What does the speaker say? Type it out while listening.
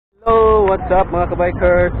what's up mga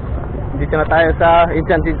kabikers? Dito na tayo sa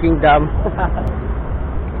Enchanted Kingdom.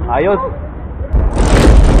 Ayos.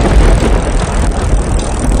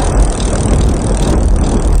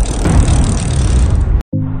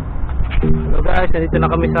 So guys, dito na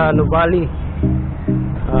kami sa Nuvali.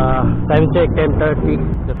 Time check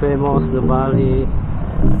 10:30. The famous Nuvali.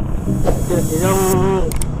 Yung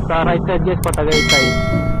sa right side guys, Patagaytay.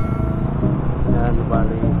 Yan,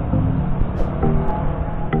 Nuvali.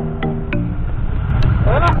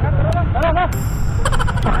 Tara!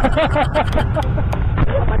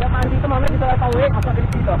 Padamaan dito mamaya, dito na tayo masakit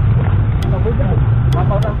dito. Mabugal.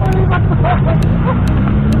 Mapautan pa rin.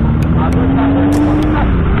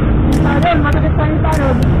 Tayon, masakit pa rin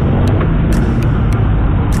tayon.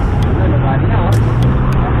 Nuvali na oh.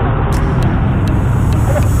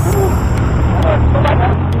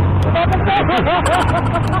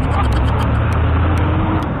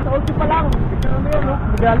 Sa ulti pa lang. Tignan mo yun, no?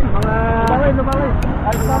 Magaling. Lumaway.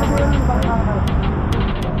 Ay, sana mo yun.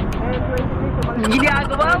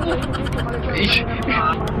 Ginagawa mo.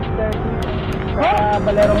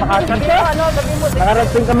 Valero Makati.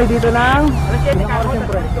 Nakarating kami dito ng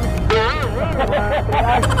siyempre.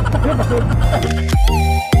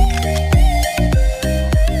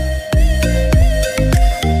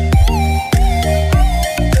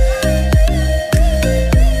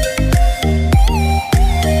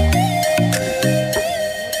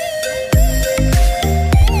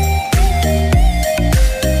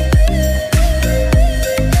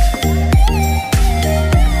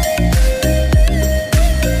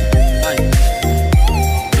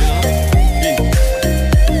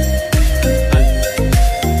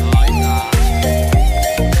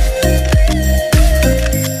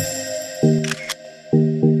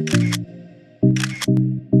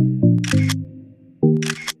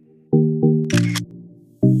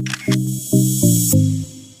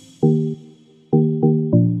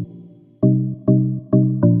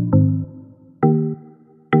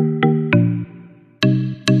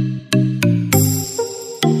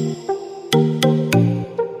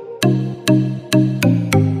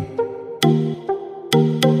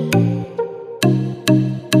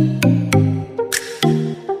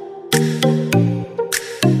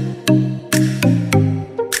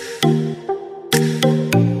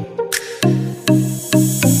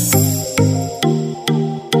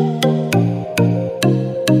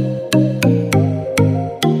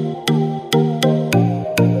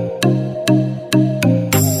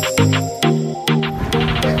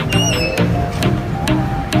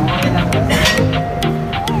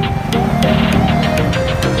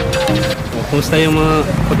 Kumusta yung mga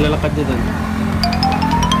paglalakad nyo doon?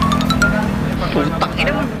 Putang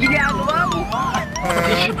ina mo, ginagawa mo!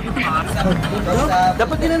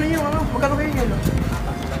 Dapat din ano yung ano, magkano kayo yun?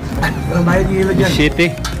 Ang bayad yung hilo dyan. Shitty.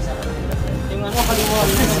 Yung ano, kalimuan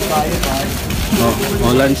yung bayad.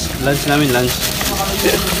 Oh, lunch namin, lunch.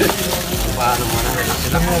 Paano mo na, relax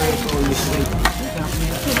lang.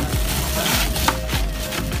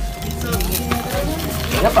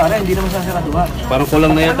 Kaya pare, hindi naman sasaraduhan. Parang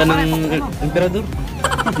kulang na yata ng emperador.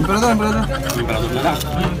 Emperador na lang.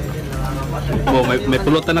 Oh, may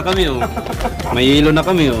pulutan na kami oh. May hilo na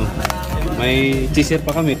kami oh. May cheeser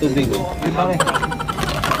pa kami, tubig oh.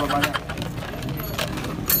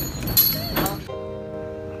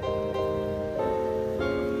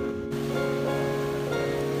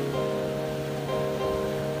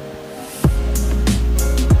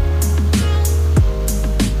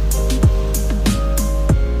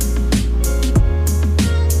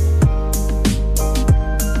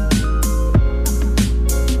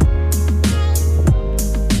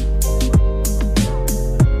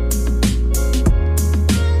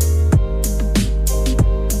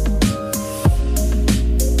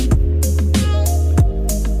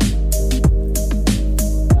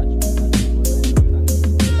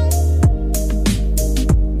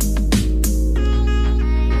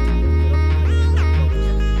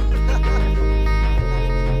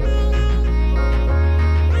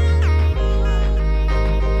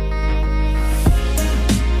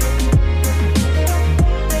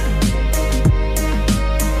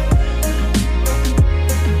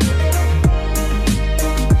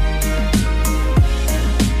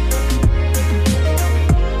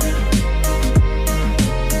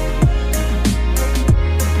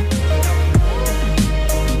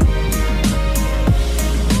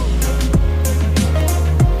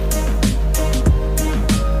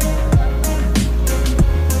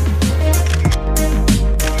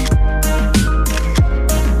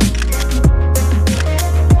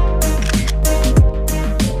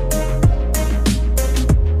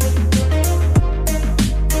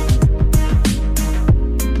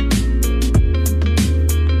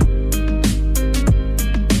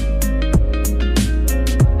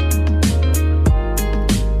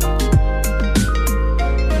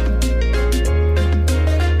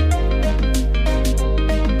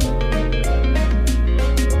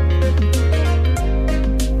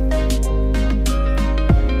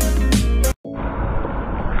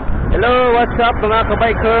 What's up mga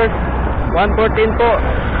kabikers? 1:14 po.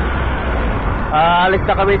 Alis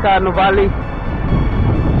na kami sa Nuvali.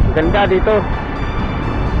 Ganda dito.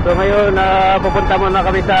 So ngayon pupunta muna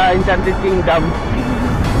kami sa Enchanted Kingdom.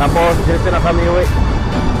 Tapos dito na kami uwi.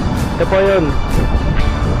 Ito po yun.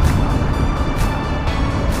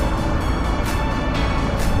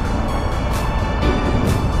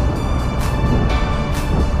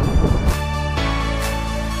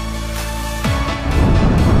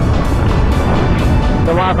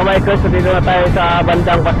 So mga kabikers, dito na tayo sa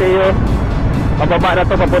bandang Paseo. Pababa na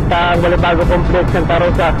to papuntang Valero Complex, Santa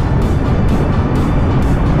Rosa.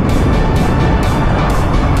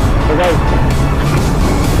 So guys,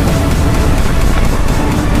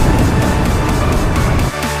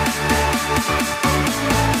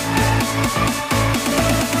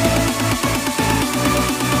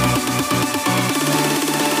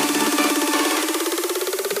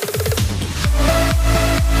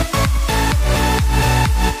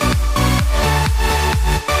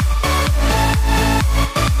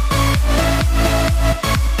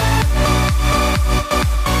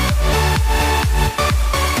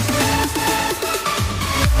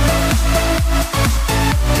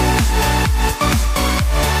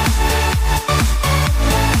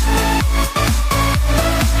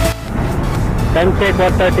 time check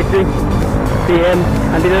 4:33 PM.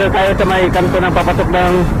 Andito na tayo sa may kanto ng papasok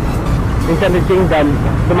ng Enchanted Kingdom.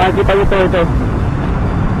 Sumakita ito itong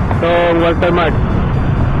Walter Mart.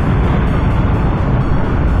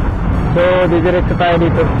 So didiretso tayo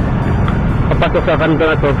dito papasok sa kanto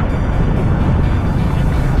na to.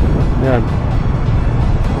 Yan.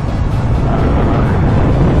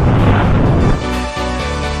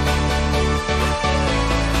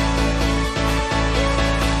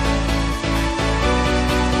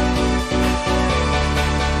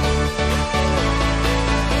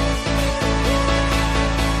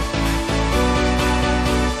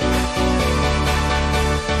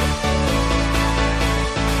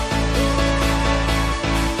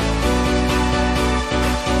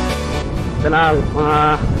 Ito na mga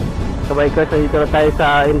kabikers, dito na tayo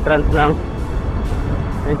sa entrance ng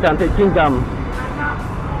Enchanted Kingdom.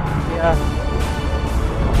 Yeah.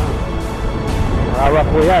 Hawak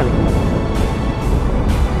po yan.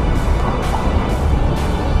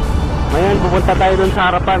 Ngayon pupunta tayo dun sa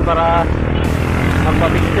harapan para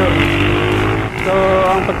magpa-picture. So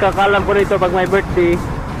ang pagkakalam ko nito, pag may birthday,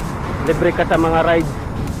 libre ka sa mga rides.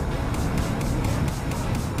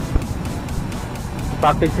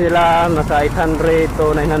 Package sila nasa 800 to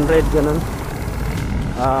 900 ganun.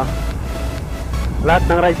 Lahat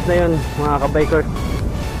ng rides na yun mga kabikers.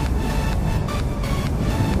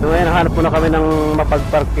 So ngayon nahanap muna kami ng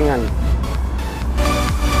mapagparkingan.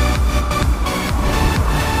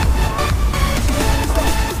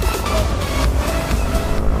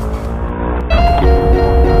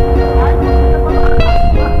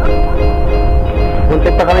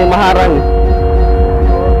 Muntik pa kami maharang,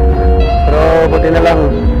 pero buti na lang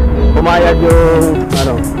pumayag yung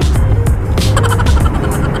ano.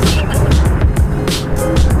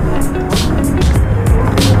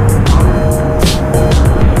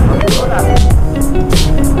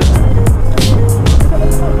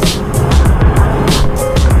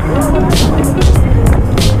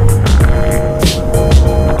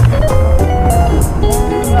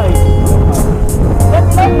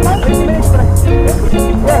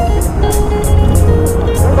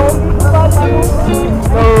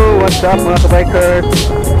 What's up mga kabikers?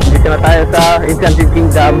 Dito na tayo sa Enchanted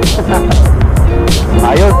Kingdom.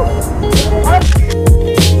 Ayos!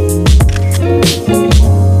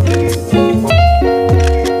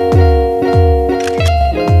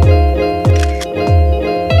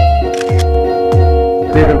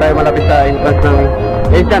 Dito tayo malapit sa entrance ng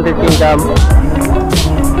Enchanted Kingdom.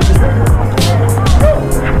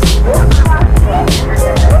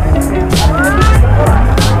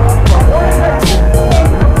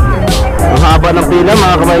 Haba ng pila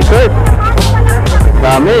mga kabikers.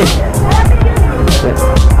 Dami.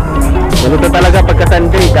 Ganito talaga pagka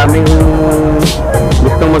Sunday, daming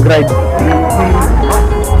gustong mag-ride.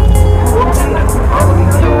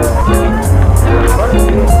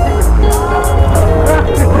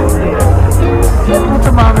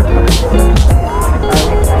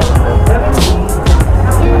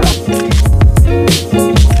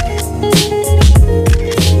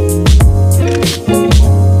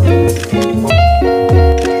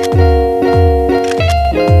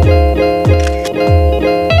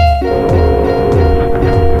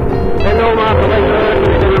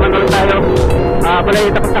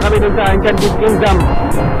 Tapos na kami dun sa Enchanted Kingdom.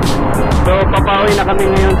 So papawi na kami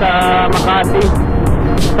ngayon sa Makati.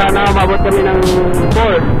 Sana umabot kami ng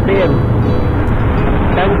 4 PM.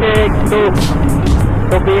 Time check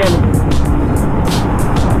 2 p.m.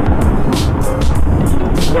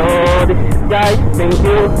 So this is guys, thank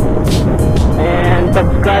you, and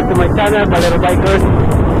subscribe to my channel Valero Bikers,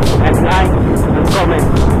 and like and comment.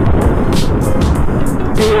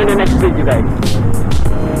 See you in the next video guys.